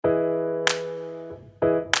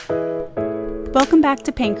Welcome back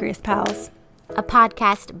to Pancreas Pals. A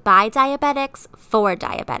podcast by diabetics for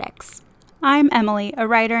diabetics. I'm Emily, a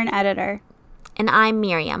writer and editor. And I'm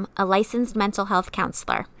Miriam, a licensed mental health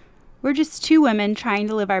counselor. We're just two women trying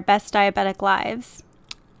to live our best diabetic lives.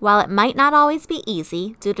 While it might not always be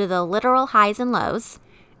easy due to the literal highs and lows,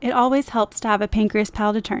 it always helps to have a Pancreas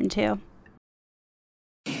Pal to turn to.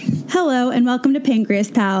 Hello and welcome to Pancreas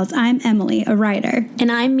Pals. I'm Emily, a writer. And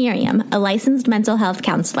I'm Miriam, a licensed mental health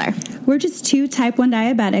counselor. We're just two type 1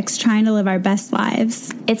 diabetics trying to live our best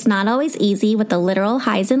lives. It's not always easy with the literal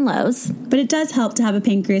highs and lows, but it does help to have a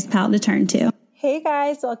Pancreas Pal to turn to. Hey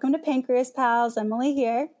guys, welcome to Pancreas Pals. Emily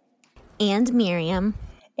here. And Miriam.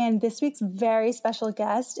 And this week's very special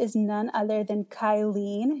guest is none other than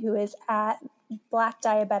Kylene, who is at Black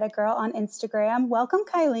Diabetic Girl on Instagram. Welcome,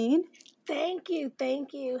 Kylene. Thank you.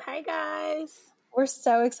 Hi, guys. We're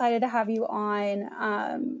so excited to have you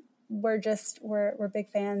on. We're big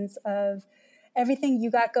fans of everything you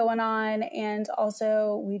got going on, and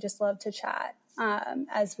also we just love to chat,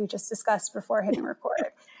 as we just discussed before hitting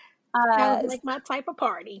record. Sounds like my type of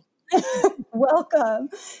party.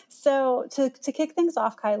 Welcome. So to kick things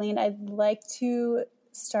off, Kylene, I'd like to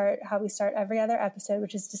start how we start every other episode,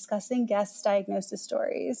 which is discussing guest diagnosis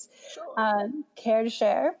stories. Sure. Care to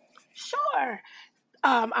share? Sure.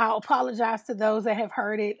 I'll apologize to those that have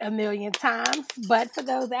heard it a million times, but for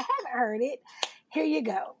those that haven't heard it, here you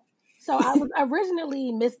go. So I was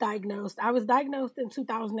originally misdiagnosed. I was diagnosed in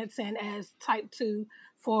 2010 as type 2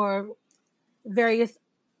 for various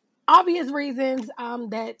obvious reasons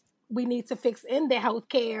that we need to fix in the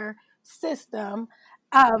healthcare system.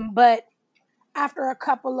 But after a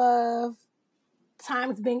couple of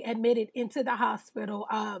times being admitted into the hospital,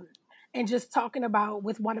 and just talking about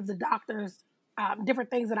with one of the doctors, different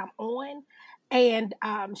things that I'm on. And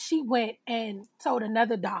she went and told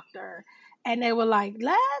another doctor, and they were like,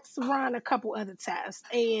 let's run a couple other tests.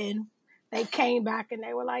 And they came back and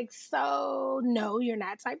they were like, so no, you're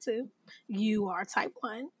not type 2. You are type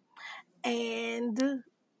 1. And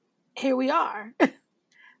here we are.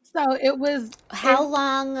 So it was... How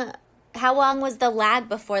long was the lag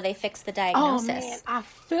before they fixed the diagnosis? Oh, man, I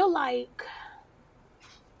feel like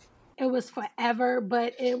it was forever,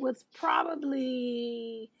 but it was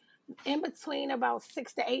probably in between about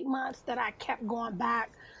 6 to 8 months that I kept going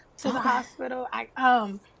back to the hospital. I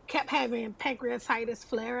kept having pancreatitis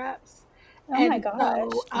flare-ups. Oh my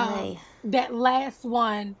gosh. So, that last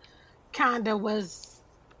one kind of was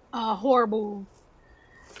a horrible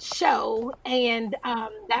show, and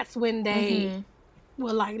that's when they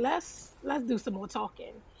were like, let's do some more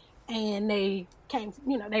talking. And they came,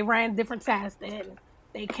 they ran different tests, and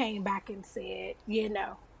they came back and said, Yeah,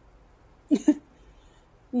 no,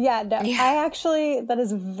 I actually, that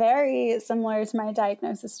is very similar to my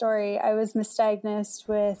diagnosis story. I was misdiagnosed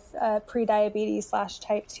with pre-diabetes /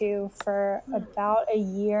 type 2 for about a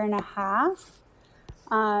year and a half.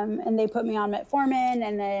 And they put me on metformin,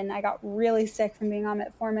 and then I got really sick from being on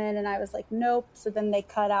metformin, and I was like, nope. So then they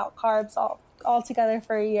cut out carbs altogether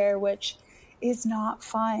for a year, which is not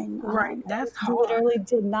fun. Right. That's hard. I literally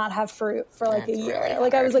did not have fruit for like a year.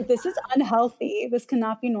 Really I was like, this is unhealthy. This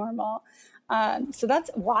cannot be normal. So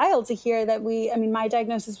that's wild to hear that my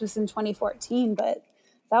diagnosis was in 2014, but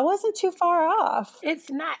that wasn't too far off.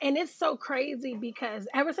 It's not. And it's so crazy because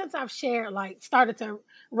ever since I've started to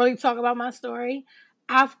really talk about my story,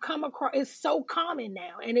 I've come across, it's so common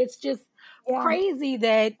now. And it's just crazy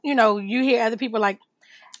that, you hear other people like,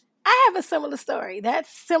 I have a similar story that's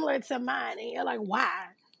similar to mine. And you're like, why?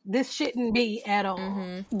 This shouldn't be at all.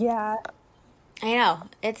 Mm-hmm. Yeah. I know.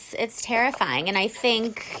 It's terrifying. And I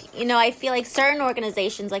think, I feel like certain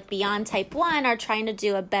organizations like Beyond Type 1 are trying to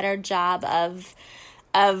do a better job of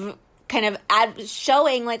kind of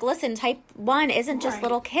showing like, listen, type 1 isn't just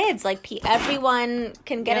little kids. Like everyone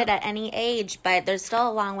can get it at any age, but there's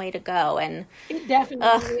still a long way to go. And it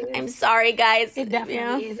definitely is. I'm sorry, guys. It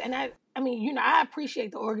definitely is. And I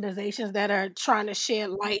appreciate the organizations that are trying to shed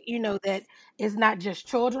light, that it's not just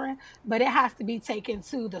children, but it has to be taken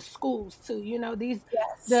to the schools too.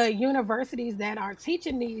 The universities that are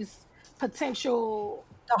teaching these potential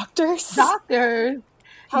doctors.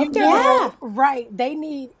 Right.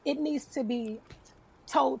 It needs to be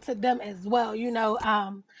told to them as well.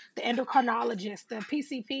 The endocrinologists, the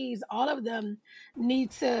PCPs, all of them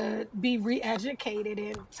need to be re-educated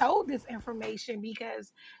and told this information,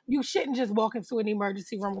 because you shouldn't just walk into an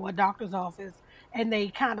emergency room or a doctor's office and they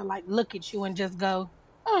kind of like look at you and just go,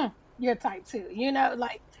 you're type 2,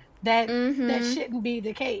 like that, that shouldn't be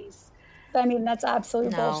the case. I mean, that's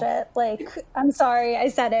absolute No. bullshit. Like, I'm sorry I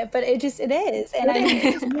said it, but it is. And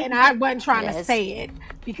and I wasn't trying to say it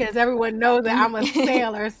because everyone knows that I'm a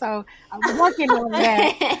sailor, so I'm working on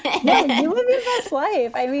that. no, you live your best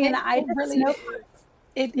life. I mean, I It just really know is.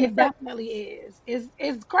 It definitely is.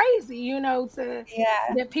 It's crazy,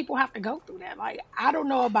 yeah, that people have to go through that. Like, I don't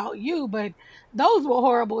know about you, but those were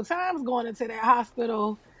horrible times going into that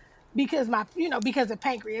hospital because because of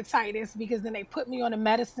pancreatitis, because then they put me on a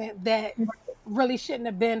medicine that really shouldn't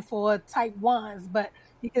have been for type 1s, but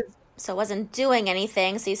because So it wasn't doing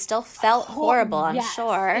anything, so you still felt horrible, I'm yes,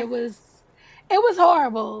 sure. it was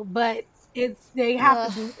horrible, but they have to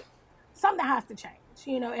Ugh. do something has to change.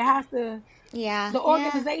 It has to. Yeah, The yeah.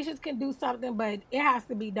 organizations can do something, but it has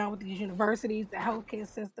to be done with these universities, the healthcare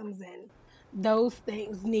systems, and those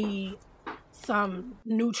things need some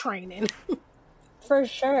new training. for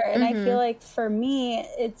sure. And I feel Mm-hmm. like for me,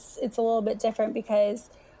 it's a little bit different because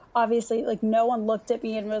obviously, like, no one looked at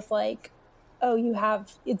me and was like, "Oh,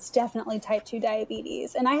 it's definitely type 2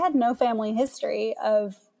 diabetes." And I had no family history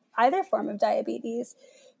of either form of diabetes.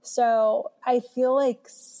 So I feel like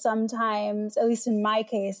sometimes, at least in my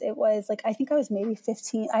case, it was like, I think I was maybe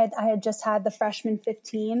 15. I had just had the freshman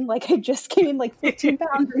 15. Like, I just gained like 15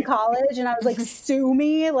 pounds in college, and I was like, sue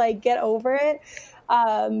me, like, get over it.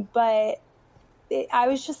 But I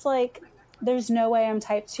was just like, there's no way I'm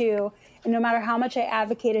type 2. And no matter how much I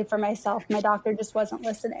advocated for myself, my doctor just wasn't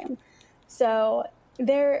listening. So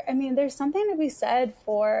there's something to be said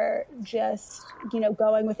for just,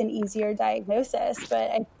 going with an easier diagnosis. But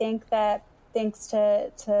I think that thanks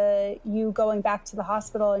to you going back to the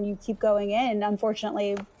hospital and you keep going in,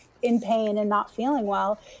 unfortunately, in pain and not feeling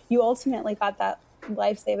well, you ultimately got that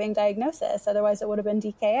life-saving diagnosis. Otherwise, it would have been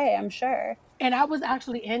DKA, I'm sure. And I was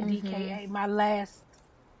actually in Mm-hmm. DKA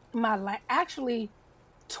actually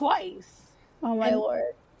twice. Oh my And Lord.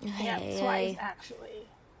 yeah, twice Hey, actually.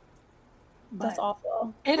 That's But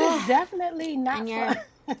awful. it is definitely and not you're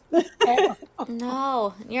fun at all.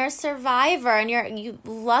 no, you're a survivor, and you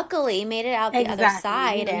luckily made it out the other Exactly.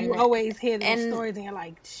 side, You always hear those and stories and you're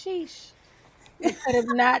like, sheesh. It could have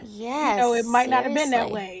not, yes, it might not have been that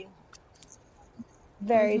seriously. way.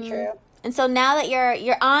 Very true. And so now that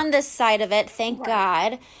you're on this side of it, thank Right.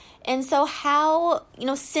 God. And so how,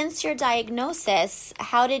 since your diagnosis,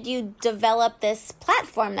 how did you develop this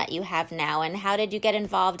platform that you have now, and how did you get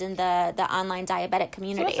involved in the online diabetic So it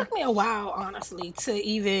community? took me a while, honestly, to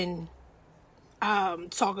even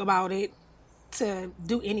talk about it, to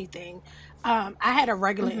do anything. I had a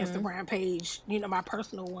regular Instagram page, my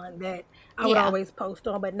personal one that I would Yeah. always post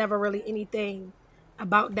on, but never really anything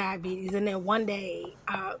about diabetes. And then one day,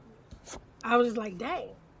 I was just like, dang,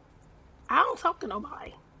 I don't talk to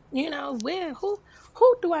nobody.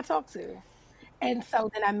 Who do I talk to? And so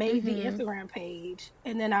then I made the Mm-hmm. Instagram page,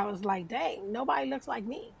 and then I was like, dang, nobody looks like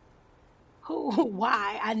me. Who?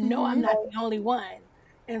 Why? I know I'm Mm-hmm. not Right. the only one.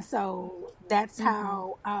 And so that's Mm-hmm.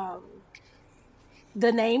 how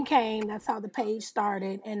the name came. That's how the page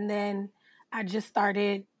started. And then I just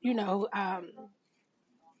started,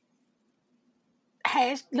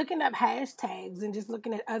 looking up hashtags and just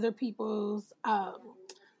looking at other people's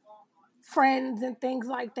friends and things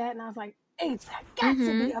like that. And I was like, it's got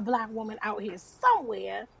to be Mm-hmm. a Black woman out here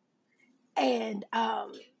somewhere. And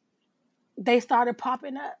they started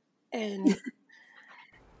popping up. And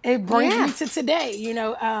it brings Yeah. me to today.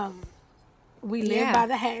 We live Yeah. by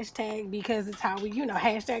the hashtag because it's how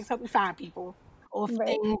hashtags help you find people or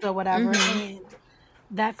Right. things or whatever. Mm-hmm. And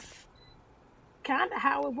that's kind of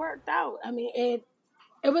how it worked out. I mean,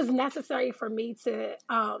 it was necessary for me to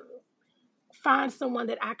find someone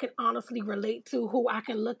that I can honestly relate to, who I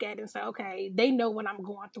can look at and say, okay, they know what I'm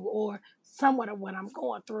going through, or somewhat of what I'm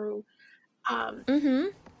going through. Um,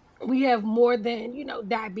 Mm-hmm. we have more than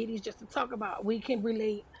diabetes just to talk about. We can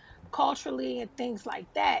relate culturally and things like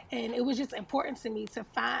that. And it was just important to me to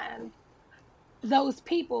find those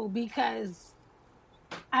people because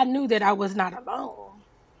I knew that I was not alone.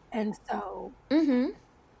 And so Mm-hmm.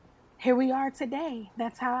 here we are today.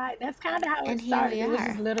 That's kind of how it And here we started. It was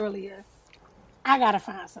just are. literally I gotta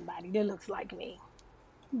find somebody that looks like me.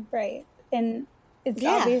 Right. And it's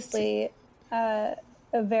Yeah. obviously a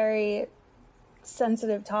very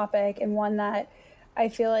sensitive topic, and one that I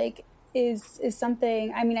feel like is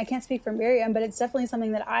something, I mean, I can't speak for Miriam, but it's definitely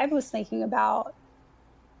something that I was thinking about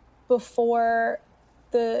before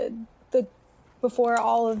the before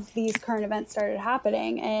all of these current events started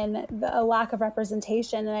happening, and a lack of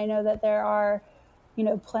representation. And I know that there are,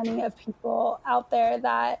 plenty of people out there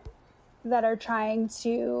that are trying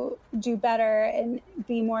to do better and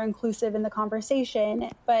be more inclusive in the conversation.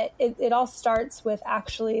 But it all starts with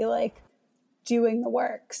actually, like, doing the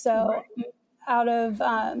work. So out of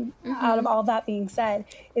all that being said,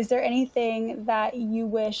 is there anything that you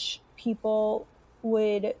wish people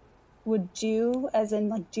would do, as in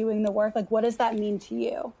like doing the work? Like, what does that mean to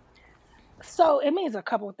you? So it means a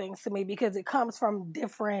couple of things to me because it comes from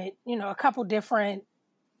different, a couple different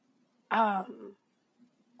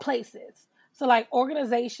places. So like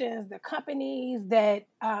organizations, the companies that,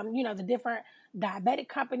 the different diabetic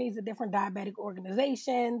companies, the different diabetic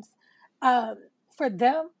organizations, for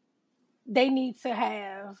them, they need to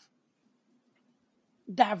have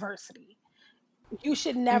diversity. You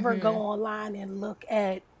should never go online and look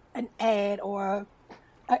at an ad or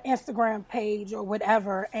an Instagram page or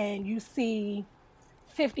whatever, and you see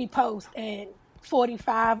 50 posts and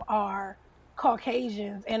 45 are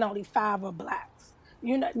Caucasians and only 5 are blacks.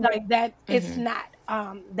 Like that, it's not,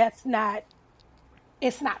 it's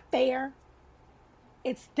not fair.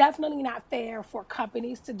 It's definitely not fair for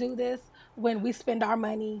companies to do this when we spend our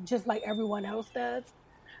money just like everyone else does.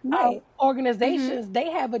 Right. Organizations, they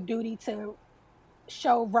have a duty to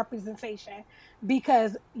show representation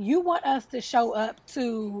because you want us to show up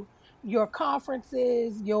to your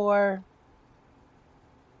conferences, your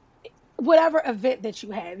whatever event that you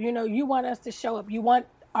have. You want us to show up. You want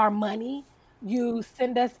our money. You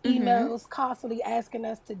send us emails constantly asking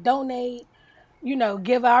us to donate,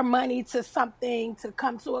 give our money to something, to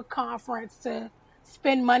come to a conference, to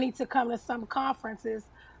spend money to come to some conferences,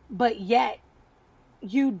 but yet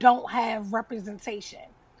you don't have representation.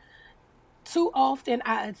 Too often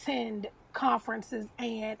I attend conferences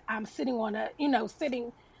and I'm sitting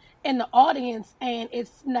sitting in the audience and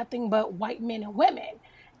it's nothing but white men and women.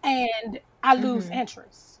 And I lose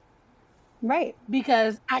interest. Right.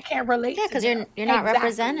 Because I can't relate to because you're not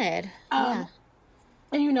represented. And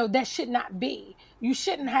that should not be. You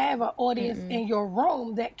shouldn't have an audience in your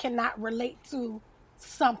room that cannot relate to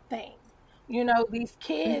something. These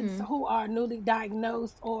kids who are newly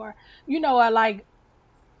diagnosed or, are like,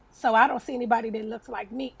 so I don't see anybody that looks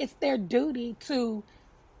like me. It's their duty to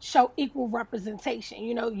show equal representation.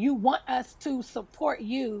 You want us to support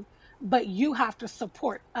you, but you have to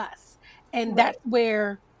support us. And that's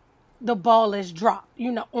where the ball is dropped,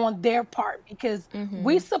 on their part, because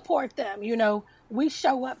we support them. We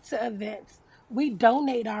show up to events, we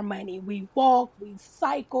donate our money, we walk, we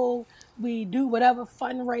cycle, we do whatever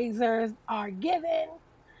fundraisers are given,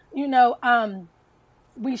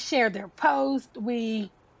 we share their posts,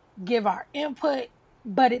 we give our input,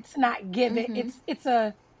 but it's not given. It's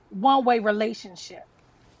a one-way relationship.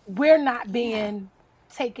 We're not being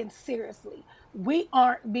taken seriously. We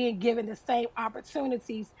aren't being given the same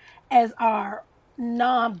opportunities as our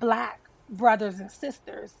non-Black brothers and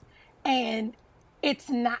sisters. And it's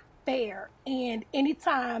not fair. And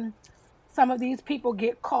anytime some of these people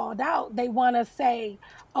get called out, they want to say,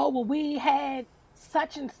 oh, well, we had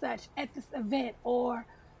such and such at this event, or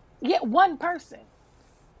yet one person.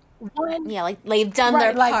 Like they've done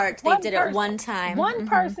their part. They did it one time. One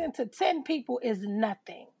person to 10 people is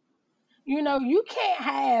nothing. You can't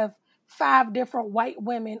have 5 different white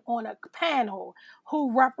women on a panel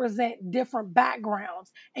who represent different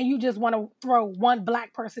backgrounds, and you just want to throw one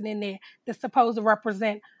Black person in there that's supposed to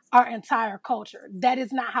represent our entire culture. That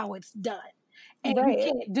is not how it's done. And you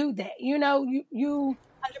can't do that. You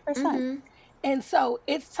 100%. And so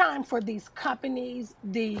it's time for these companies,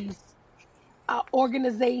 these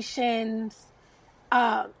organizations,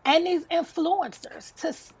 and these influencers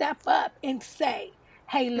to step up and say,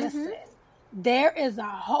 hey, listen, there is a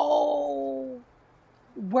whole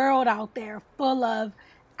world out there full of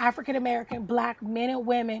African American Black men and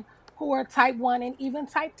women who are type 1 and even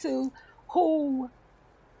type 2 who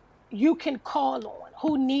you can call on,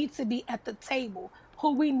 who need to be at the table,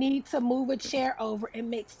 who we need to move a chair over and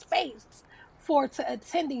make space for to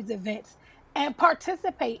attend these events and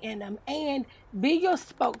participate in them and be your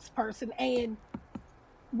spokesperson and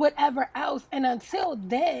whatever else. And until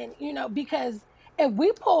then, because if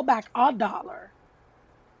we pull back our dollar,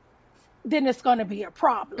 then it's going to be a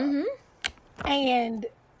problem. And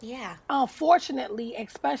unfortunately,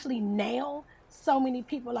 especially now, so many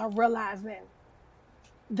people are realizing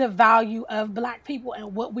the value of Black people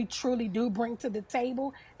and what we truly do bring to the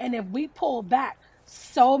table. And if we pull back,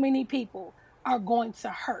 so many people are going to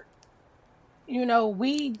hurt.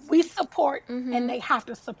 We support and they have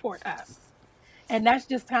to support us. And that's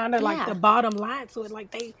just kind of like the bottom line to it.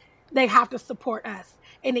 Like they have to support us.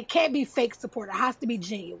 And it can't be fake support. It has to be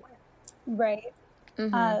genuine. Right.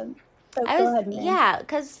 Go ahead,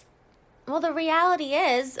 because the reality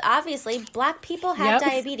is, obviously, Black people have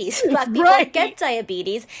diabetes. Black people get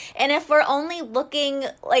diabetes. And if we're only looking,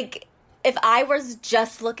 like, if I was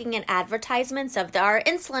just looking at advertisements of our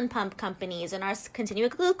insulin pump companies and our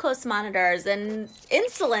continuous glucose monitors and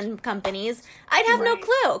insulin companies, I'd have no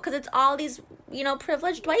clue, because it's all these,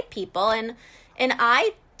 privileged white people. And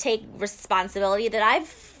I take responsibility that I've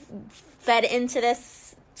fed into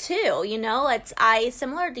this too.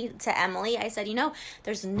 Similar to Emily, I said,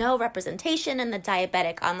 there's no representation in the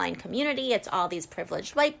diabetic online community. It's all these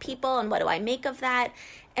privileged white people. And what do I make of that?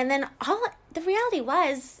 And then the reality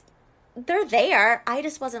was, they're there. I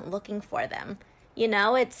just wasn't looking for them.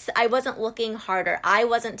 I wasn't looking harder. I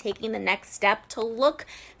wasn't taking the next step to look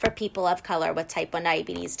for people of color with type 1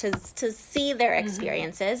 diabetes to see their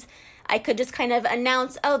experiences. I could just kind of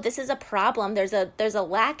announce, oh, this is a problem. There's a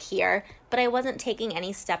lack here, but I wasn't taking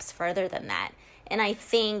any steps further than that. And I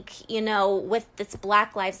think, with this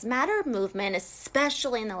Black Lives Matter movement,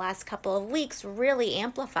 especially in the last couple of weeks, really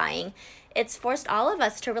amplifying, it's forced all of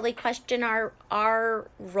us to really question our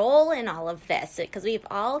role in all of this, because we've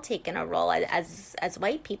all taken a role as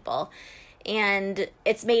white people. And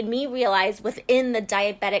it's made me realize, within the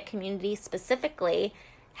diabetic community specifically,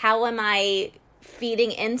 how am I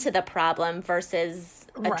feeding into the problem versus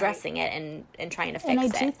addressing it and trying to fix it. And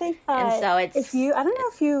I do think that, and so it's, I don't know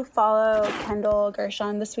if you follow Kendall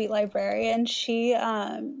Gershon, the Sweet Librarian.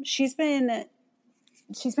 She's been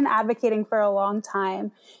advocating for a long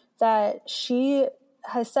time that she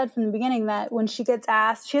has said from the beginning that when she gets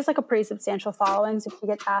asked, she has like a pretty substantial following, so she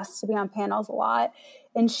gets asked to be on panels a lot,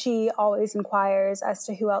 and she always inquires as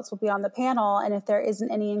to who else will be on the panel. And if there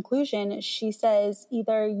isn't any inclusion, she says,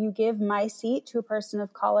 either you give my seat to a person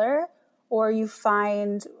of color, or you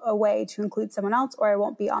find a way to include someone else, or I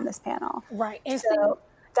won't be on this panel. Right. And so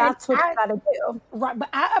that's what you got to do. Right. But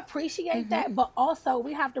I appreciate that. But also,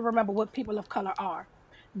 we have to remember what people of color are,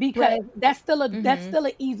 because that's still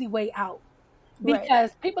an easy way out. Because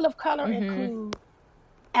people of color include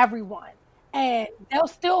everyone, and they'll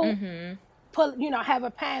still have a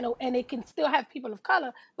panel, and it can still have people of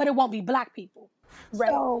color, but it won't be Black people. Right.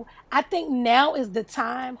 So I think now is the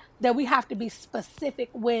time that we have to be specific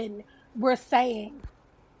when we're saying,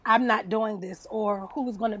 I'm not doing this, or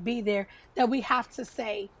who's going to be there, that we have to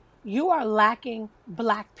say, you are lacking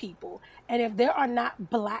Black people. And if there are not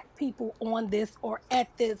Black people on this or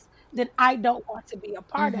at this, then I don't want to be a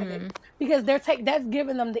part of it, because that's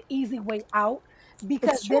giving them the easy way out.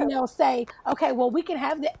 Because then they'll say, okay, well, we can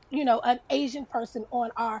have an Asian person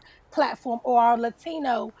on our platform, or our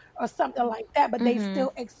Latino or something like that, but they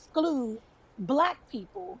still exclude Black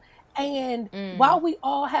people. And while we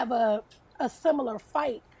all have a similar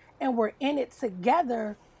fight and we're in it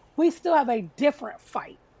together, we still have a different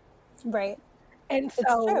fight. Right. And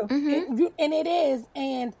so, it is.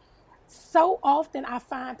 And so often I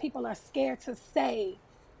find people are scared to say,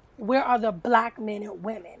 where are the Black men and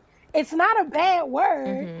women? It's not a bad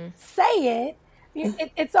word. Say it.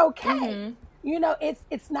 It's okay.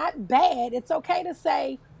 It's not bad. It's okay to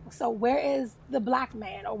say, so where is the Black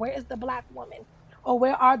man, or where is the Black woman, or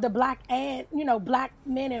where are the Black men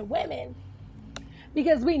and women?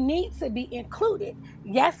 Because we need to be included.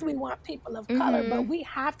 Yes, we want people of color, but we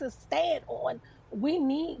have to stand on, we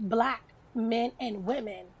need Black men and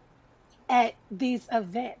women at these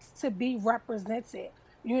events to be represented.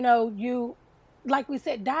 Like we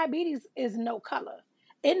said, diabetes is no color.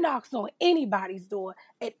 It knocks on anybody's door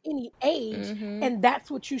at any age, and that's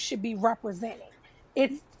what you should be representing.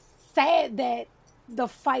 It's sad that the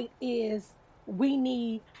fight is, we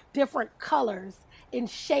need different colors and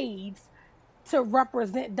shades to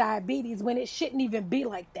represent diabetes, when it shouldn't even be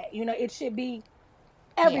like that. It should be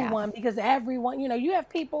everyone, because everyone, you have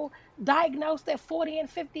people diagnosed at 40 and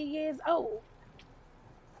 50 years old.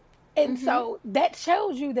 And so that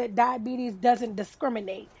shows you that diabetes doesn't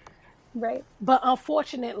discriminate. Right. But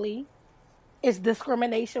unfortunately, it's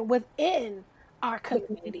discrimination within our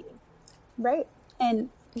community. Right. And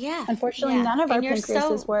unfortunately, none of our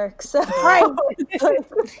pancreases work. So. Right.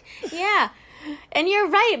 Yeah. And you're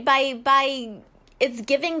right, by it's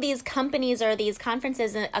giving these companies or these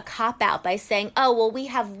conferences a cop-out by saying, oh, well, we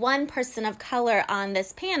have one person of color on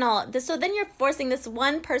this panel. So then you're forcing this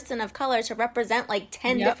one person of color to represent like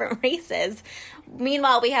 10 different races.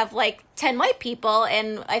 Meanwhile, we have like 10 white people,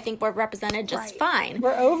 and I think we're represented just fine.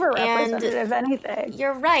 We're overrepresented, if anything.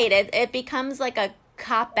 You're right. It becomes like a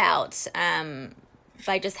cop-out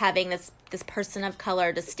by just having this person of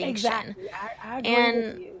color distinction. Exactly. I agree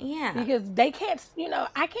with you. Yeah. Because they can't,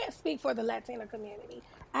 I can't speak for the Latino community.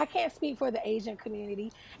 I can't speak for the Asian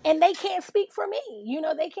community. And they can't speak for me.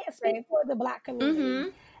 They can't speak for the Black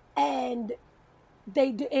community. And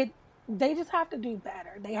they just have to do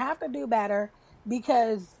better. They have to do better,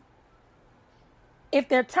 because if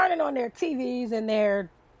they're turning on their TVs and they're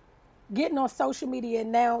getting on social media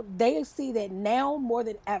now, they see that now more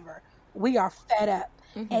than ever, we are fed up.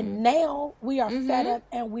 And now we are fed up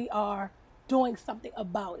and we are doing something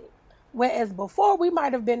about it. Whereas before we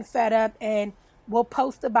might have been fed up and we'll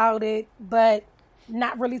post about it, but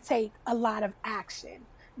not really take a lot of action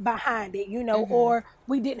behind it, or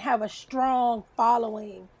we didn't have a strong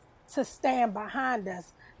following to stand behind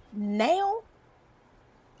us. Now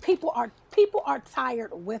people are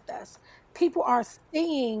tired with us. People are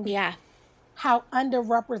seeing Yeah. how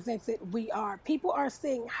underrepresented we are. People are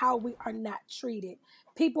seeing how we are not treated.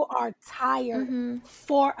 People are tired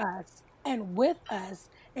for us and with us.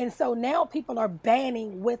 And so now people are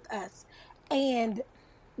banning with us. And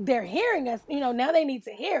they're hearing us, now they need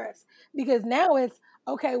to hear us, because now it's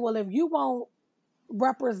okay, well, if you won't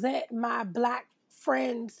represent my Black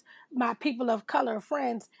friends, my people of color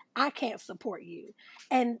friends, I can't support you.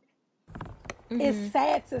 And it's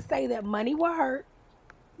sad to say that money will hurt.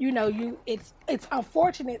 It's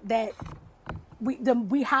unfortunate that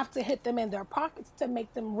we have to hit them in their pockets to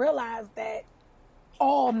make them realize that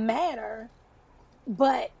all matter,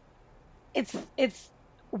 but it's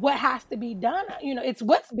what has to be done. It's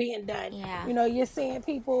what's being done. Yeah. You're seeing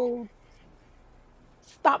people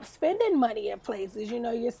stop spending money at places.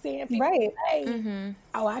 You're seeing people say,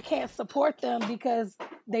 "Oh, I can't support them because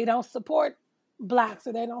they don't support Blacks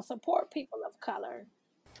or they don't support people of color."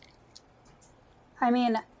 I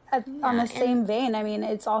mean, on the same vein, I mean,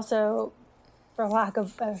 it's also, for lack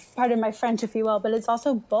of, pardon my French, if you will, but it's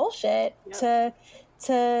also bullshit to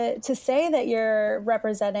say that you're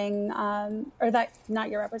representing, or that not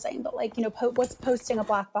you're representing, but like, what's posting a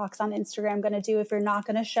black box on Instagram going to do if you're not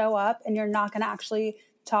going to show up and you're not going to actually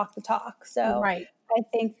talk the talk? So I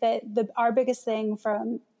think that our biggest thing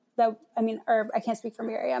I can't speak for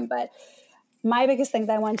Miriam, but my biggest thing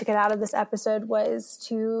that I wanted to get out of this episode was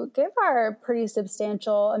to give our pretty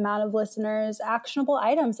substantial amount of listeners actionable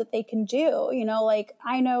items that they can do. Like,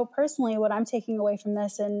 I know personally what I'm taking away from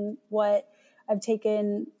this, and what I've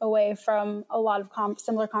taken away from a lot of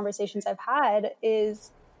similar conversations I've had,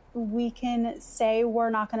 is we can say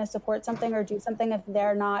we're not going to support something or do something if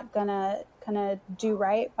they're not going to do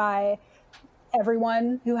right by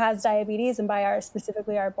everyone who has diabetes, and by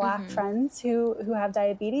specifically our Black friends who have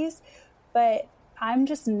diabetes. But I'm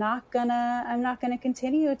just not gonna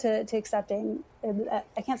continue to accepting.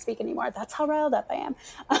 I can't speak anymore. That's how riled up I am.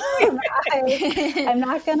 I'm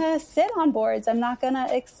not gonna sit on boards. I'm not gonna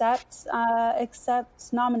accept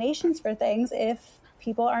nominations for things if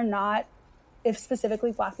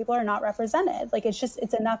specifically Black people are not represented. Like,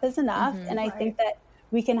 it's enough is enough. And I think that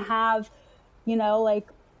we can have, like,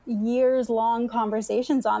 years long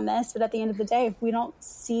conversations on this, but at the end of the day, if we don't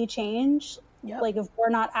see change, like, if we're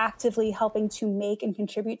not actively helping to make and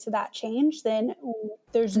contribute to that change, then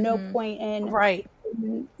there's no point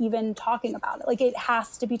in even talking about it. Like, it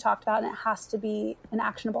has to be talked about, and it has to be an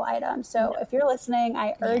actionable item. So if you're listening,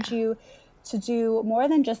 I urge you to do more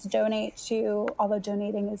than just donate to, although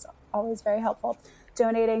donating is always very helpful,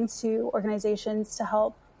 donating to organizations to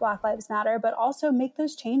help Black Lives Matter, but also make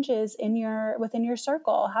those changes within your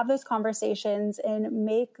circle. Have those conversations and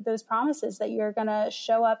make those promises that you're going to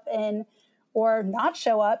show up in or not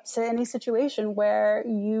show up to any situation where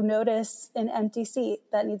you notice an empty seat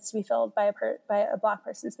that needs to be filled by a Black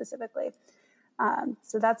person specifically.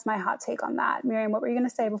 So that's my hot take on that. Miriam, what were you going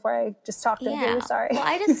to say before I just talked over you? Sorry. Well,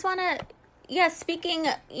 I just want to, speaking,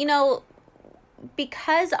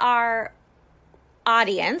 because our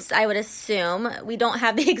audience, I would assume, we don't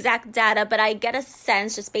have the exact data, but I get a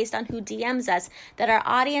sense just based on who DMs us that our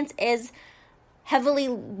audience is heavily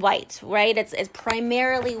white, right? It's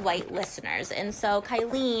primarily white listeners. And so,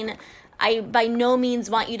 Kylene, I by no means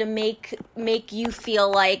want you to make you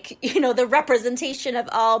feel like, the representation of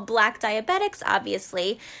all Black diabetics,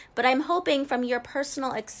 obviously, but I'm hoping from your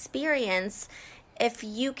personal experience, if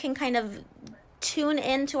you can kind of tune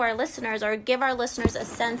into our listeners or give our listeners a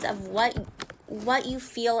sense of what you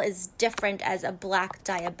feel is different as a Black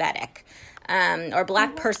diabetic, or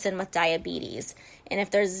Black person with diabetes. And if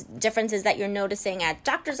there's differences that you're noticing at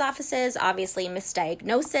doctor's offices, obviously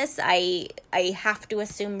misdiagnosis, I have to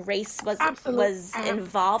assume race was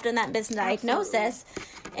involved in that misdiagnosis.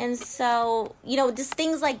 And so, just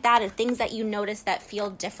things like that, and things that you notice that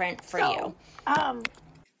feel different for you.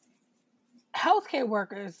 Healthcare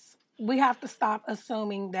workers, we have to stop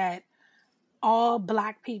assuming that all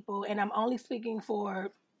Black people, and I'm only speaking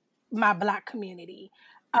for my Black community,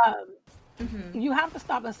 you have to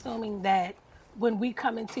stop assuming that when we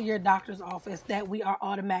come into your doctor's office that we are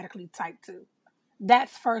automatically type 2.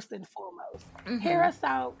 That's first and foremost. Hear us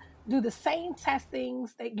out. Do the same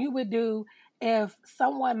testings that you would do if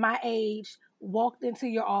someone my age walked into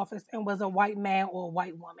your office and was a white man or a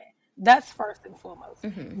white woman. That's first and foremost.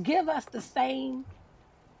 Give us the same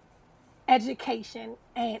education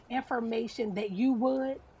and information that you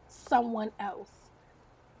would someone else.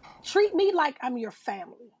 Treat me like I'm your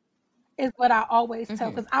family, is what I always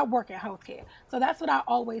tell, because I work in healthcare. So that's what I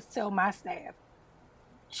always tell my staff.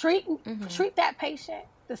 Treat that patient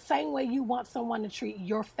the same way you want someone to treat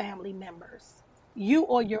your family members, you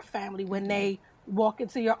or your family, when they walk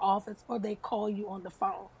into your office or they call you on the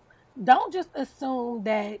phone. Don't just assume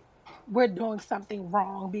that we're doing something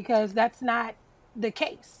wrong, because that's not the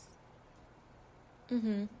case.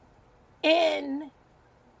 In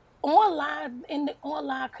the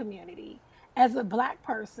online community, as a Black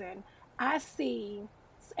person, I see,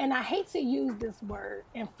 and I hate to use this word,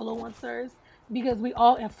 influencers, because we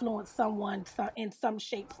all influence someone in some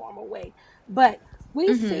shape, form, or way. But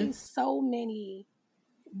we see so many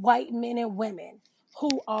white men and women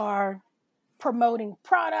who are promoting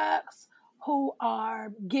products, who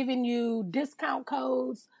are giving you discount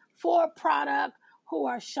codes for a product, who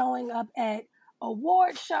are showing up at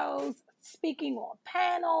award shows, speaking on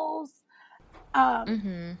panels,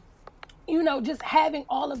 just having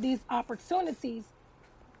all of these opportunities.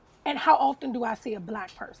 And how often do I see a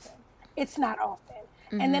Black person? It's not often.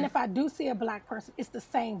 And then if I do see a Black person, it's the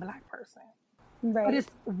same Black person. Right. But it's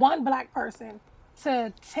one Black person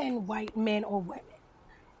to 10 white men or women.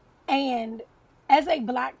 And as a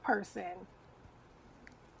Black person,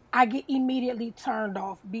 I get immediately turned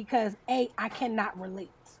off because A, I cannot relate.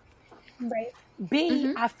 Right.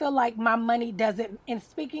 B, I feel like my money doesn't, in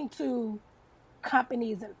speaking to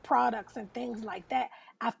companies and products and things like that,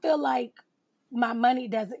 I feel like my money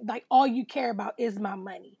doesn't, like, all you care about is my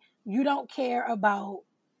money. You don't care about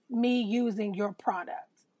me using your product.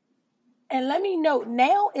 And let me note,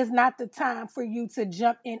 now is not the time for you to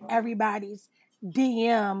jump in everybody's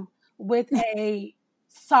DM with a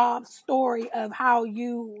sob story of how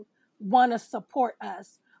you want to support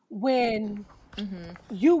us when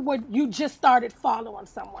you just started following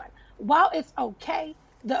someone. While it's okay,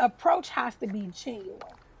 the approach has to be genuine.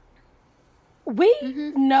 We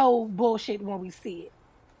know bullshit when we see it.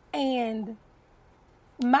 And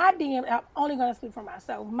my DM, I'm only going to speak for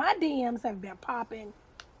myself, my DMs have been popping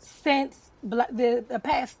since the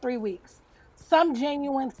past 3 weeks. Some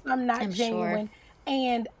genuine, some not genuine. Sure.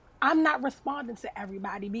 And I'm not responding to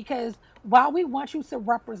everybody, because while we want you to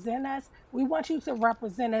represent us, we want you to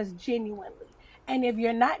represent us genuinely. And if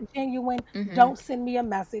you're not genuine, don't send me a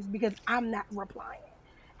message, because I'm not replying.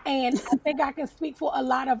 And I think I can speak for a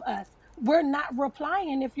lot of us. We're not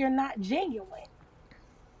replying if you're not genuine.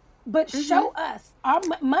 But show us. Our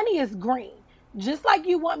money is green. Just like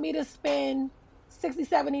you want me to spend $60,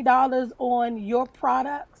 $70 on your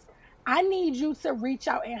products, I need you to reach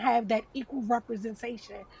out and have that equal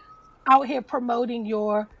representation out here promoting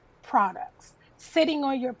your products, sitting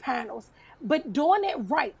on your panels, but doing it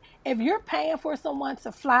right. If you're paying for someone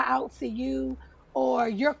to fly out to you, or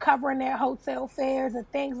you're covering their hotel fares and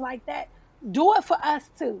things like that, do it for us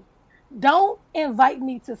too. Don't invite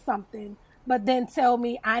me to something, but then tell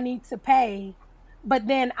me I need to pay. But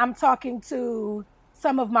then I'm talking to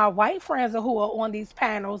some of my white friends who are on these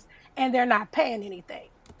panels and they're not paying anything.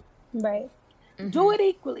 Right. Do it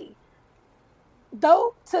equally.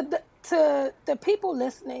 Though, to the people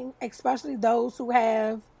listening, especially those who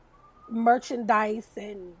have merchandise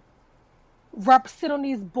and sit on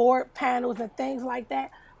these board panels and things like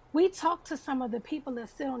that, we talk to some of the people that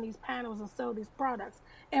sit on these panels and sell these products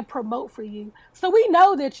and promote for you. So we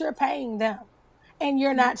know that you're paying them and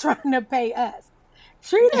you're not trying to pay us.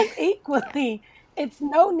 Treat us equally. It's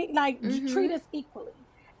no need, treat us equally.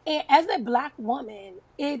 And as a Black woman,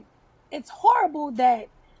 it's horrible that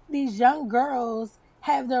these young girls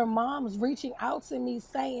have their moms reaching out to me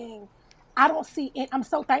saying, I don't see it. I'm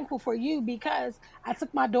so thankful for you because I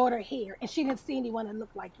took my daughter here and she didn't see anyone that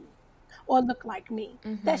looked like you or look like me.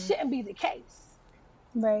 That shouldn't be the case.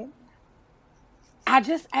 Right. I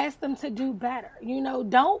just asked them to do better.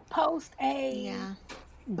 Don't post a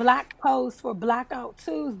Black post for Blackout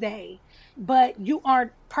Tuesday, but you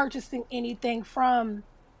aren't purchasing anything from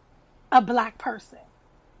a Black person.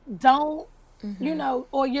 Don't,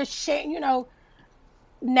 or you're sharing,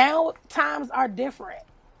 now times are different.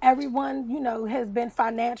 Everyone, has been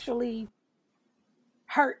financially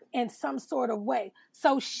hurt in some sort of way.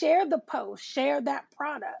 So share the post, share that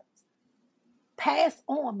product, pass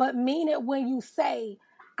on, but mean it when you say,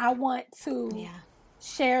 I want to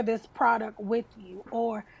share this product with you,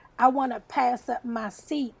 or I want to pass up my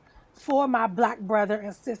seat for my Black brother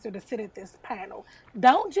and sister to sit at this panel.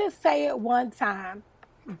 Don't just say it one time,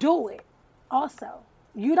 do it. Also,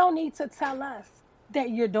 you don't need to tell us that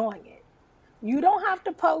you're doing it. You don't have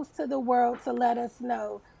to post to the world to let us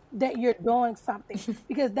know that you're doing something,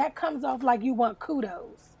 because that comes off like you want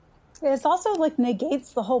kudos. It's also like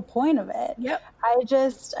negates the whole point of it. Yep.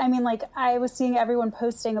 I mean, like I was seeing everyone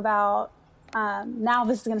posting about, now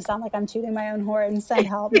this is going to sound like I'm tooting my own horn, send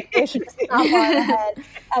help. Maybe I should just hop on ahead.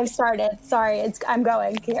 I've started. Sorry, I'm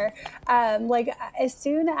going here. Like as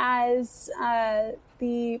soon as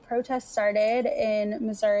the protest started in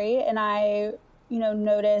Missouri, and I,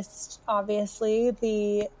 noticed obviously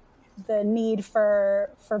the need for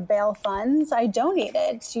bail funds, I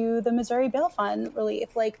donated to the Missouri Bail Fund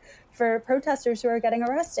relief, like for protesters who are getting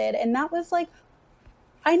arrested. And that was like,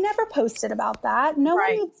 I never posted about that. No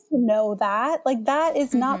one needs to know that. Like that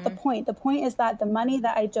is not the point. The point is that the money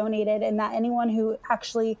that I donated, and that anyone who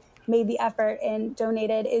actually made the effort and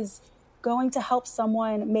donated, is going to help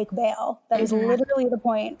someone make bail. That is literally the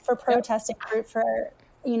point for protesting, for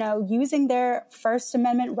using their First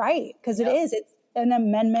Amendment right, because it's an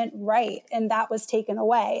amendment right, and that was taken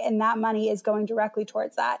away, and that money is going directly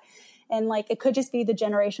towards that. And like, it could just be the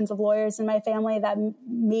generations of lawyers in my family that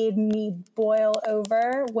made me boil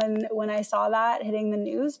over when I saw that hitting the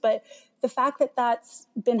news. But the fact that that's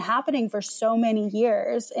been happening for so many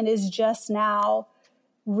years and is just now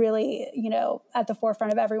really, at the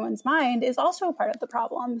forefront of everyone's mind is also a part of the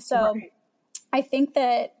problem. So I think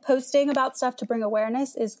that posting about stuff to bring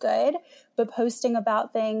awareness is good, but posting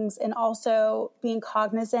about things and also being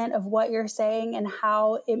cognizant of what you're saying and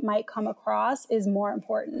how it might come across is more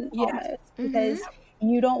important, almost, because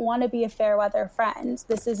you don't want to be a fair weather friend.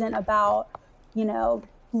 This isn't about,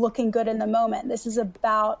 looking good in the moment. This is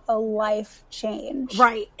about a life change.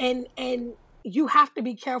 Right. And you have to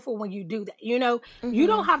be careful when you do that. You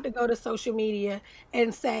don't have to go to social media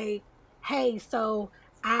and say, hey, so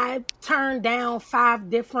I turned down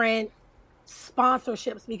 5 different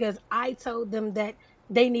sponsorships because I told them that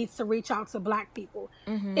they need to reach out to Black people.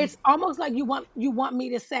 It's almost like you want me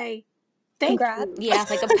to say, thank you. Yeah,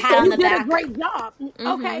 like a pat on the back. You did a great job.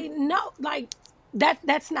 Okay, no, like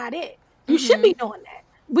that's not it. You should be doing that.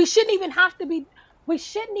 We shouldn't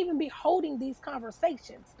even be holding these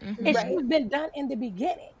conversations. It should have been done in the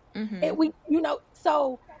beginning.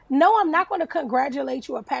 So no, I'm not going to congratulate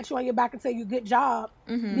you or pat you on your back and say you good job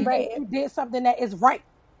because you did something that is right.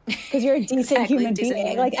 Because you're a decent human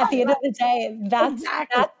being. Like at the end of the day,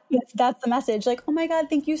 that's the message. Like, oh my God,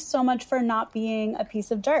 thank you so much for not being a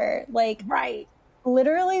piece of dirt. Like,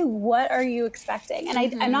 literally, what are you expecting? And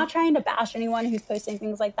I'm not trying to bash anyone who's posting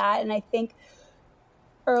things like that. And I think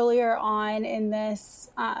earlier on in this,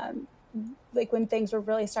 like when things were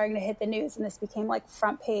really starting to hit the news and this became like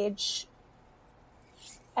front page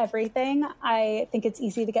everything, I think it's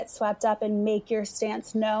easy to get swept up and make your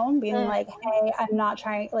stance known, being like, hey, I'm not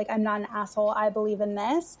an asshole, I believe in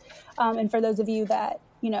this. And for those of you that,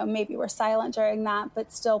 maybe were silent during that,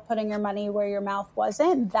 but still putting your money where your mouth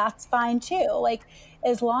wasn't, that's fine too. Like,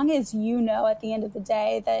 as long as at the end of the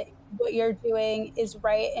day that what you're doing is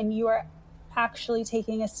right and you are actually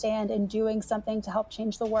taking a stand and doing something to help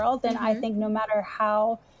change the world, then I think no matter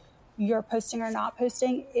how you're posting or not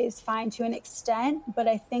posting is fine to an extent. But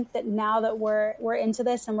I think that now that we're into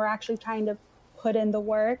this and we're actually trying to put in the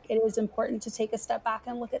work, it is important to take a step back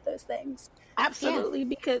and look at those things. Absolutely,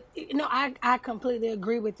 because I completely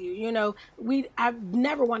agree with you. I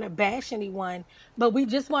never want to bash anyone, but we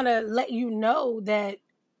just want to let you know that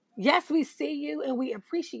yes, we see you and we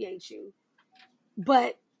appreciate you,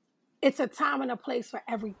 but it's a time and a place for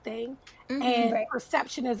everything, and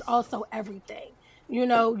perception is also everything.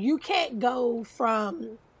 You can't go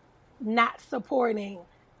from not supporting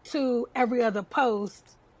to every other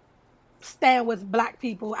post, stand with Black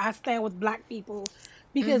people, I stand with Black people,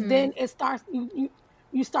 because then it starts,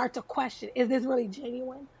 you start to question, is this really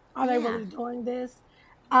genuine? Are they really doing this?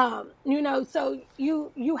 So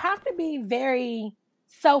you have to be very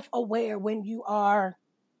self-aware when you are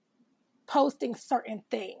posting certain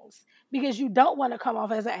things, because you don't want to come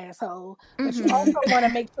off as an asshole, but you also want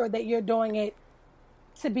to make sure that you're doing it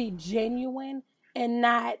to be genuine and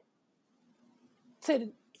not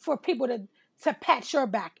for people to pat your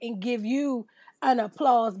back and give you an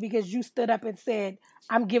applause because you stood up and said,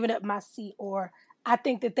 I'm giving up my seat, or I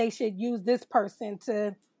think that they should use this person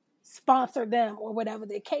to sponsor them, or whatever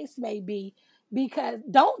the case may be. Because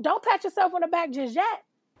don't pat yourself on the back just yet.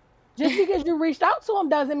 Just because you reached out to them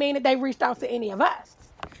doesn't mean that they reached out to any of us.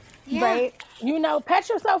 Right? Pat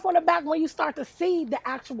yourself on the back when you start to see the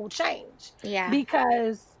actual change.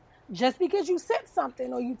 Because just because you said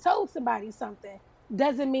something or you told somebody something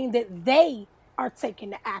doesn't mean that they are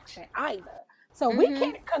taking the action either. So we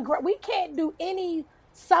can't do any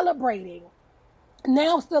celebrating.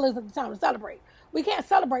 Now still isn't the time to celebrate. We can't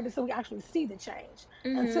celebrate until we actually see the change.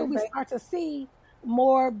 Until we Right. start to see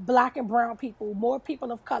more Black and brown people, more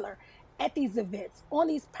people of color at these events, on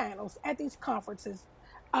these panels, at these conferences,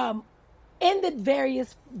 in the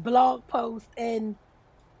various blog posts and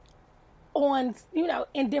on,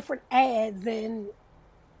 in different ads and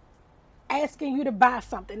asking you to buy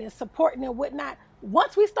something and supporting and whatnot.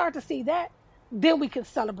 Once we start to see that, then we can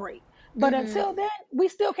celebrate. But until then, we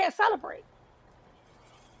still can't celebrate.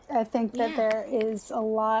 I think that there is a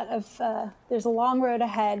lot of there's a long road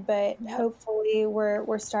ahead, but hopefully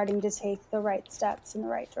we're starting to take the right steps in the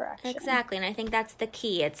right direction. Exactly, and I think that's the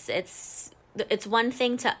key. It's one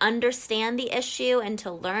thing to understand the issue and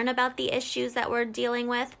to learn about the issues that we're dealing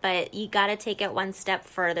with, but you got to take it one step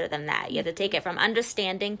further than that. You have to take it from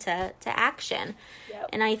understanding to action. Yep.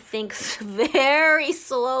 And I think very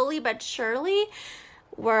slowly but surely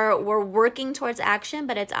we're working towards action,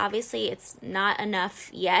 but it's not enough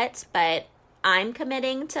yet. But I'm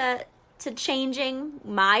committing to changing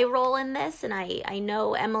my role in this, and I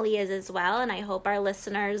know Emily is as well, and I hope our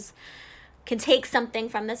listeners can take something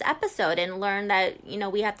from this episode and learn that,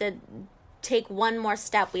 we have to take one more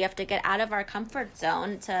step. We have to get out of our comfort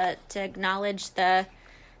zone to acknowledge the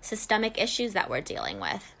systemic issues that we're dealing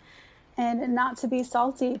with. And not to be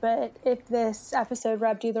salty, but if this episode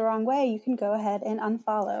rubbed you the wrong way, you can go ahead and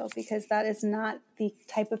unfollow, because that is not the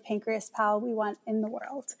type of Pancreas Pal we want in the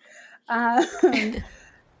world.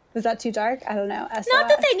 Was that too dark? I don't know. SOS. Not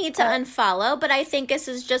that they need to unfollow, but I think this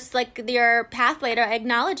is just like your pathway to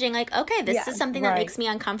acknowledging, like, okay, this is something that makes me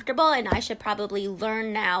uncomfortable, and I should probably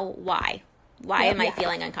learn now why. Why am I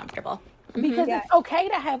feeling uncomfortable? Because it's okay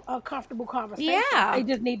to have a comfortable conversation. Yeah. They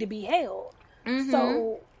just need to be held.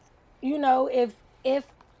 So, if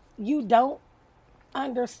you don't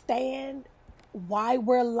understand why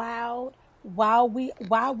we're loud, why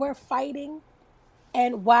we're fighting,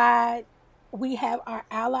 and why we have our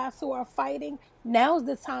allies who are fighting, now's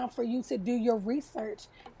the time for you to do your research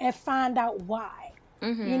and find out why.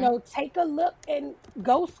 Take a look and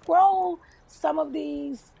go scroll some of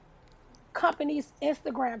these companies'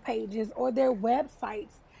 Instagram pages or their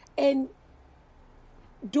websites and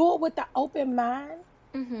do it with the open mind.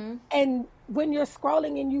 And when you're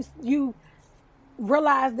scrolling and you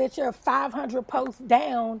realize that you're 500 posts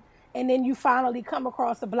down, and then you finally come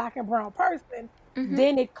across a Black and brown person,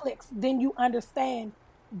 then it clicks. Then you understand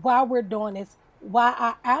why we're doing this, why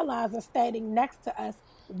our allies are standing next to us,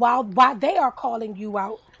 why they are calling you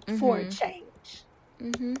out for a change.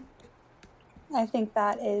 I think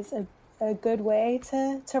that is a good way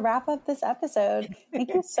to wrap up this episode.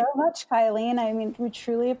 Thank you so much, Kylene. I mean, we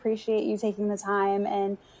truly appreciate you taking the time,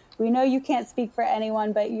 and we know you can't speak for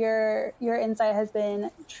anyone, but your insight has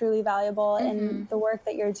been truly valuable, and the work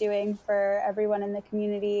that you're doing for everyone in the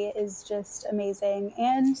community is just amazing.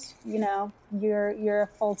 And you're a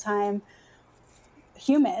full-time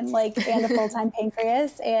human, and a full-time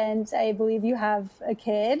pancreas, and I believe you have a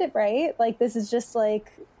kid, right? This is just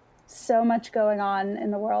so much going on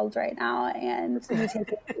in the world right now, and you taking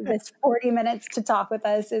this 40 minutes to talk with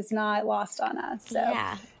us is not lost on us. So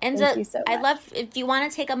and thank you so much. I love, if you want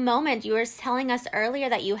to take a moment, you were telling us earlier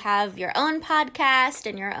that you have your own podcast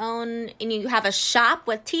and you have a shop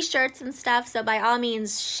with t-shirts and stuff, so by all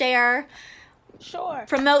means share,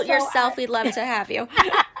 promote yourself. We'd love to have you.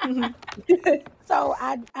 So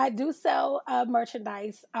I do sell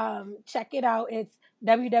merchandise. Check it out. It's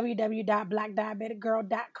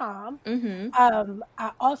www.blackdiabeticgirl.com.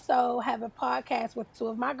 I also have a podcast with two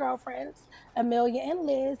of my girlfriends, Amelia and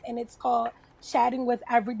Liz, and it's called Chatting with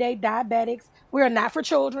Everyday Diabetics. We're not for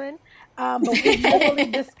children, but we literally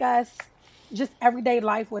discuss just everyday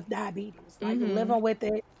life with diabetes, living with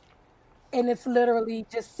it. And it's literally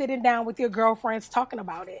just sitting down with your girlfriends talking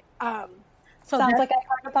about it. So sounds like I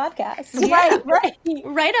heard a podcast. Right.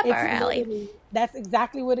 Right up our alley. That's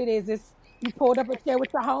exactly what it is. You pulled up a chair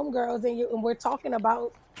with your homegirls and we're talking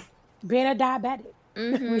about being a diabetic.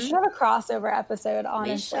 We should have a crossover episode,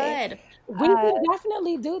 honestly. We should. We can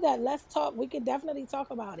definitely do that. Let's talk. We can definitely talk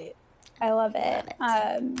about it. I love it.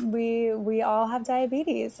 We all have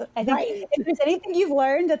diabetes. I think if there's anything you've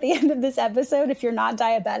learned at the end of this episode, if you're not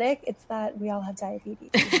diabetic, it's that we all have diabetes.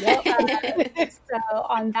 So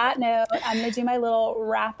on that note, I'm going to do my little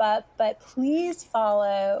wrap up, but please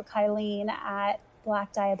follow Kylene at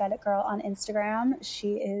Black Diabetic Girl on Instagram.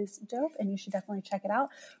 She is dope, and you should definitely check it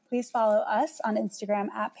out. Please follow us on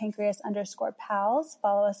Instagram at pancreas_pals.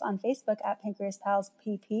 Follow us on Facebook at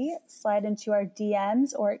pancreaspalspp. Slide into our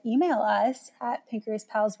DMs or email us at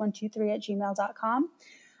pancreaspals123@gmail.com.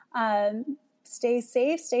 Stay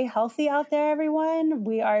safe, stay healthy out there, everyone.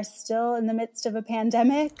 We are still in the midst of a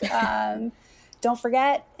pandemic. don't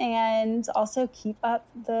forget, and also keep up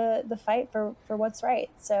the fight for what's right.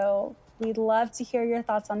 So we'd love to hear your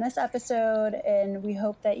thoughts on this episode, and we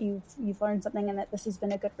hope that you've learned something and that this has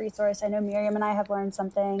been a good resource. I know Miriam and I have learned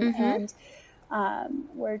something, and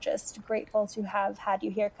we're just grateful to have had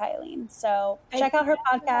you here, Kylene. So check out her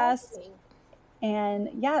podcast. And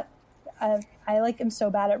yeah, I like am so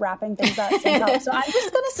bad at wrapping things up somehow. So I'm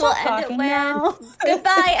just going to stop talking now.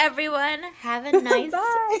 Goodbye, everyone. Have a nice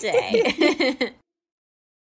day.